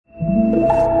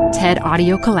TED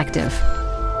Audio Collective.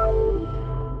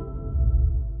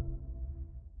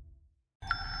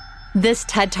 This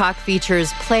TED Talk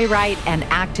features playwright and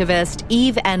activist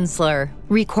Eve Ensler,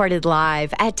 recorded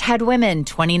live at TED Women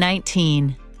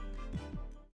 2019.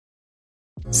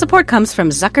 Support comes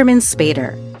from Zuckerman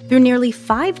Spader. Through nearly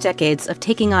 5 decades of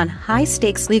taking on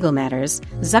high-stakes legal matters,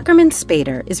 Zuckerman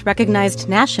Spader is recognized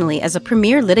nationally as a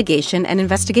premier litigation and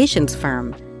investigations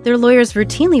firm. Their lawyers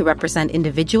routinely represent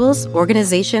individuals,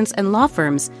 organizations, and law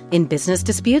firms in business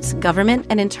disputes, government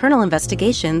and internal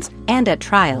investigations, and at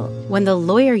trial, when the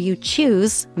lawyer you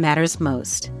choose matters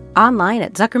most. Online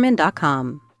at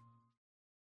Zuckerman.com.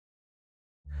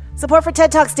 Support for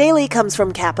TED Talks Daily comes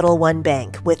from Capital One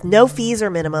Bank. With no fees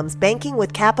or minimums, banking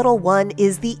with Capital One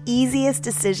is the easiest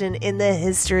decision in the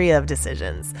history of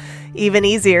decisions. Even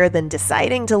easier than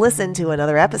deciding to listen to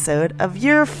another episode of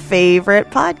your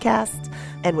favorite podcast.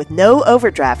 And with no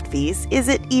overdraft fees, is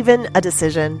it even a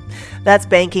decision? That's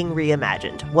banking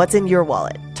reimagined. What's in your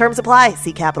wallet? Terms apply.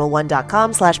 See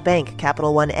CapitalOne.com/bank.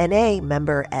 Capital One N.A.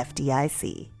 member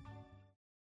FDIC.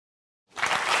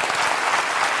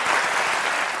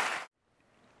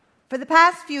 For the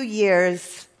past few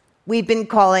years, we've been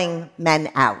calling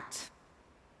men out.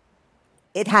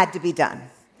 It had to be done.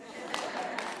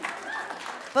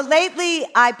 But lately,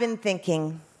 I've been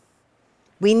thinking,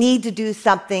 we need to do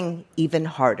something even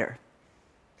harder.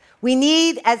 We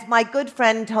need, as my good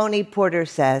friend Tony Porter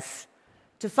says,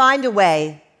 to find a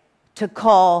way to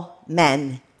call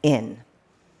men in.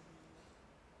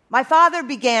 My father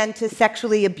began to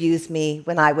sexually abuse me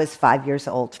when I was 5 years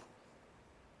old.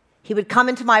 He would come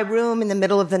into my room in the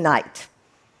middle of the night.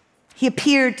 He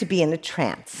appeared to be in a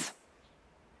trance.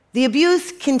 The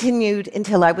abuse continued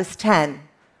until I was 10,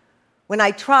 when I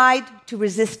tried to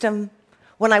resist him.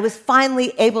 When I was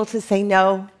finally able to say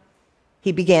no,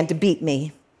 he began to beat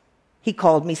me. He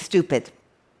called me stupid.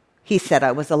 He said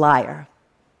I was a liar.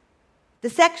 The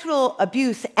sexual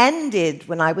abuse ended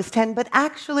when I was 10, but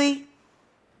actually,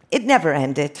 it never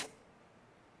ended.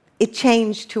 It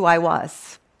changed who I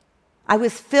was. I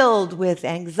was filled with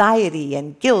anxiety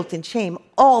and guilt and shame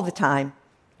all the time,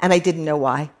 and I didn't know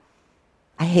why.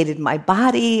 I hated my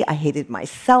body. I hated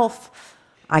myself.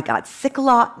 I got sick a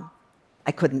lot.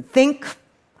 I couldn't think.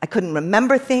 I couldn't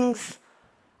remember things.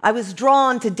 I was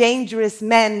drawn to dangerous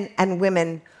men and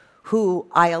women who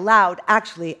I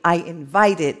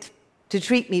invited to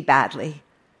treat me badly,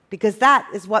 because that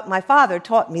is what my father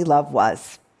taught me love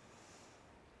was.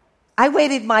 I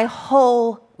waited my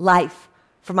whole life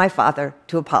for my father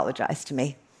to apologize to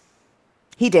me.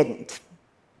 He didn't.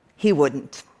 He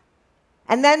wouldn't.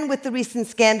 And then with the recent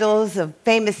scandals of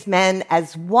famous men,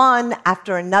 as one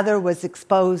after another was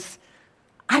exposed,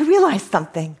 I realized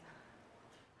something.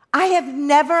 I have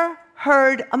never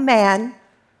heard a man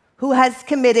who has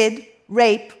committed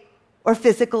rape or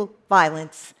physical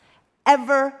violence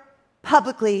ever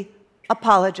publicly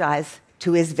apologize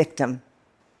to his victim.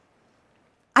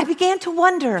 I began to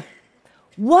wonder,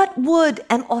 what would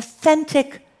an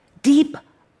authentic, deep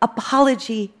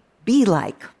apology be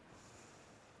like?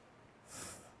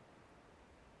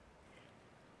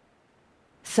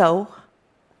 So,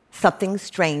 something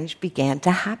strange began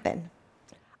to happen.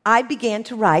 I began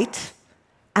to write,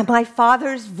 and my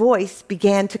father's voice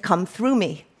began to come through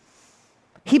me.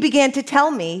 He began to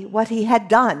tell me what he had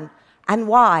done and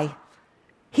why.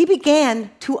 He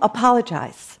began to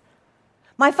apologize.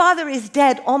 My father is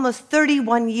dead almost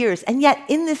 31 years, and yet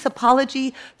in this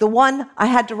apology, the one I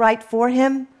had to write for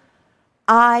him,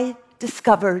 I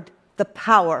discovered the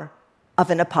power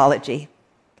of an apology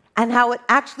and how it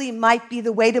actually might be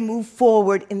the way to move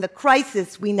forward in the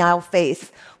crisis we now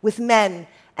face with men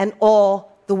and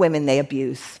all the women they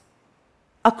abuse.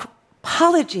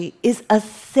 Apology is a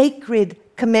sacred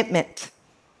commitment.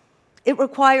 It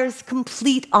requires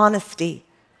complete honesty.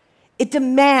 It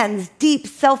demands deep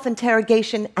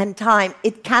self-interrogation and time.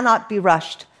 It cannot be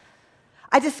rushed.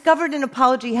 I discovered an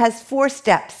apology has 4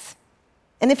 steps,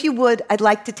 and if you would, I'd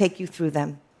like to take you through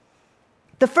them.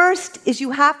 The first is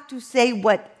you have to say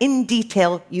what in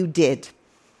detail you did.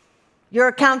 Your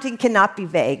accounting cannot be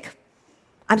vague.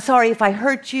 I'm sorry if I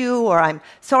hurt you, or I'm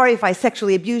sorry if I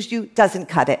sexually abused you, doesn't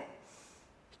cut it.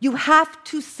 You have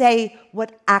to say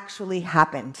what actually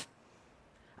happened.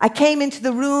 I came into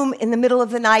the room in the middle of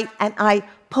the night and I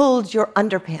pulled your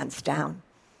underpants down.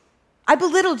 I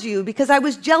belittled you because I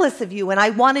was jealous of you and I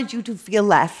wanted you to feel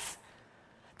less.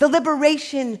 The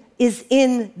liberation is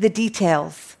in the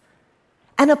details.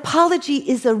 An apology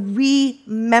is a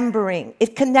remembering.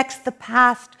 It connects the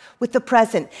past with the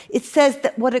present. It says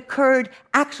that what occurred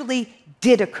actually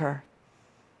did occur.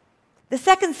 The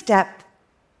second step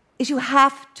is you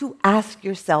have to ask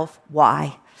yourself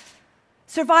why.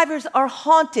 Survivors are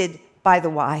haunted by the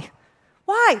why.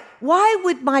 Why? Why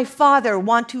would my father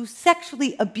want to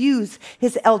sexually abuse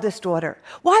his eldest daughter?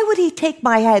 Why would he take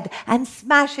my head and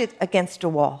smash it against a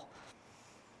wall?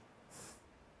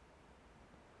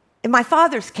 In my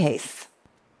father's case,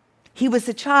 he was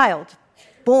a child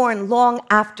born long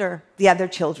after the other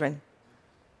children.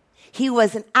 He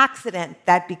was an accident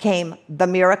that became the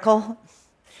miracle.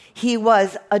 He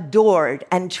was adored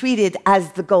and treated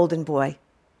as the golden boy.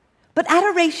 But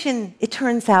adoration, it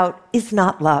turns out, is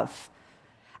not love.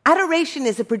 Adoration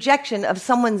is a projection of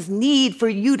someone's need for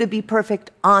you to be perfect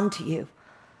onto you.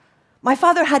 My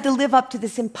father had to live up to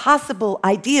this impossible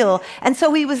ideal, and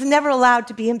so he was never allowed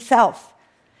to be himself.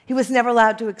 He was never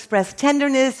allowed to express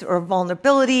tenderness or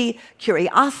vulnerability,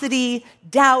 curiosity,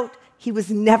 doubt. He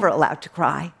was never allowed to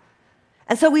cry.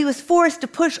 And so he was forced to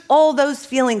push all those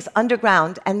feelings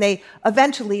underground, and they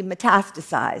eventually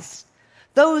metastasized.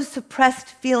 Those suppressed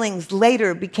feelings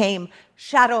later became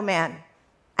Shadow Man,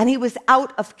 and he was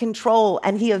out of control,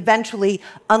 and he eventually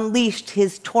unleashed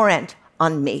his torrent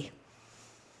on me.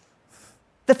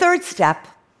 The third step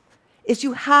is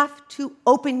you have to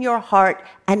open your heart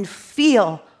and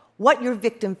feel what your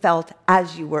victim felt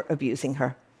as you were abusing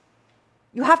her.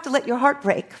 You have to let your heart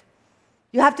break.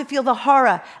 You have to feel the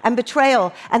horror and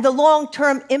betrayal and the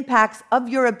long-term impacts of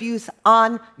your abuse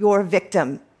on your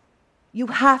victim. You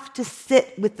have to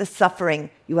sit with the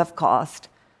suffering you have caused.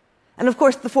 And of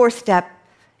course, the fourth step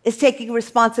is taking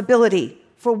responsibility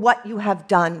for what you have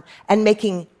done and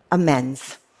making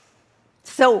amends.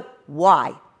 So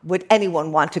why would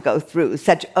anyone want to go through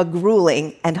such a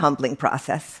grueling and humbling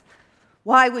process?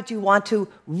 Why would you want to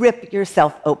rip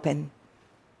yourself open?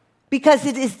 Because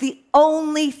it is the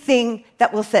only thing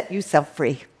that will set yourself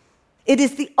free. It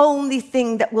is the only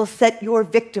thing that will set your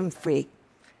victim free.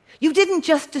 You didn't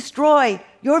just destroy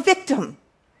your victim,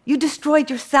 you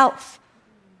destroyed yourself.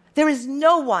 There is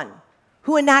no one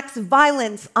who enacts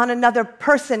violence on another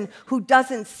person who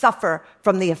doesn't suffer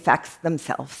from the effects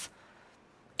themselves.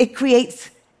 It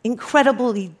creates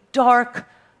incredibly dark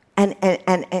and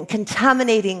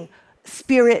contaminating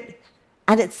spirit,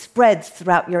 and it spreads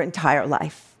throughout your entire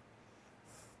life.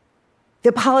 The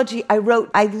apology I wrote,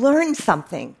 I learned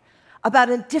something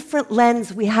about a different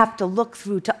lens we have to look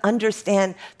through to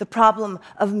understand the problem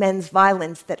of men's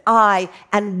violence that I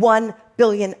and 1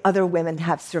 billion other women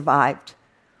have survived.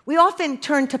 We often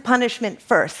turn to punishment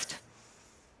first.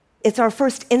 It's our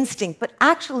first instinct, but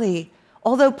actually,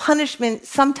 although punishment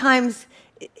sometimes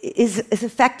is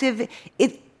effective,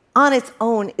 it on its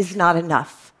own is not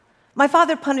enough. My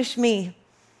father punished me.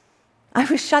 I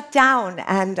was shut down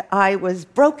and I was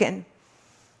broken.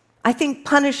 I think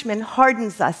punishment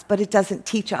hardens us, but it doesn't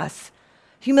teach us.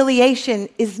 Humiliation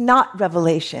is not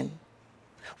revelation.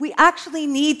 We actually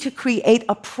need to create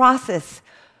a process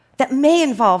that may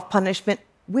involve punishment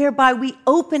whereby we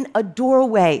open a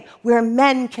doorway where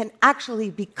men can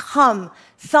actually become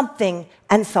something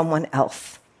and someone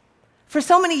else. For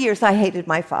so many years, I hated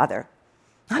my father.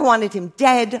 I wanted him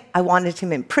dead. I wanted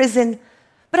him in prison.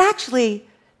 But actually,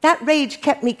 that rage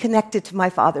kept me connected to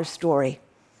my father's story.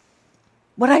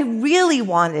 What I really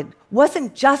wanted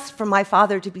wasn't just for my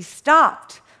father to be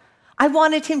stopped. I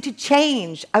wanted him to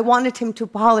change. I wanted him to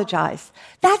apologize.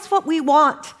 That's what we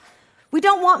want. We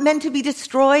don't want men to be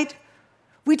destroyed.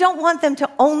 We don't want them to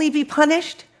only be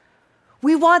punished.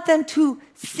 We want them to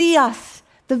see us,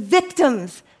 the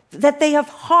victims that they have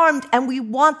harmed, and we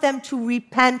want them to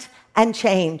repent and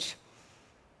change.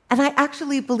 And I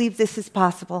actually believe this is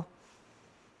possible.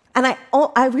 And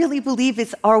I really believe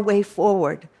it's our way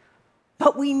forward.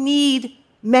 But we need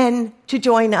men to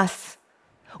join us.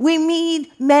 We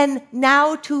need men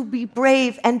now to be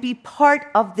brave and be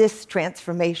part of this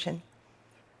transformation.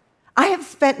 I have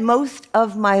spent most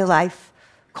of my life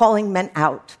calling men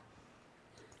out.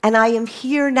 And I am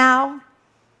here now,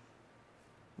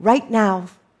 right now,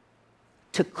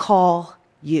 to call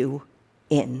you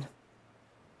in.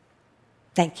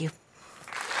 Thank you.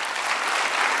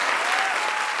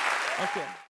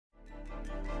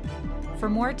 For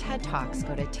more TED Talks,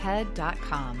 go to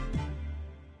TED.com.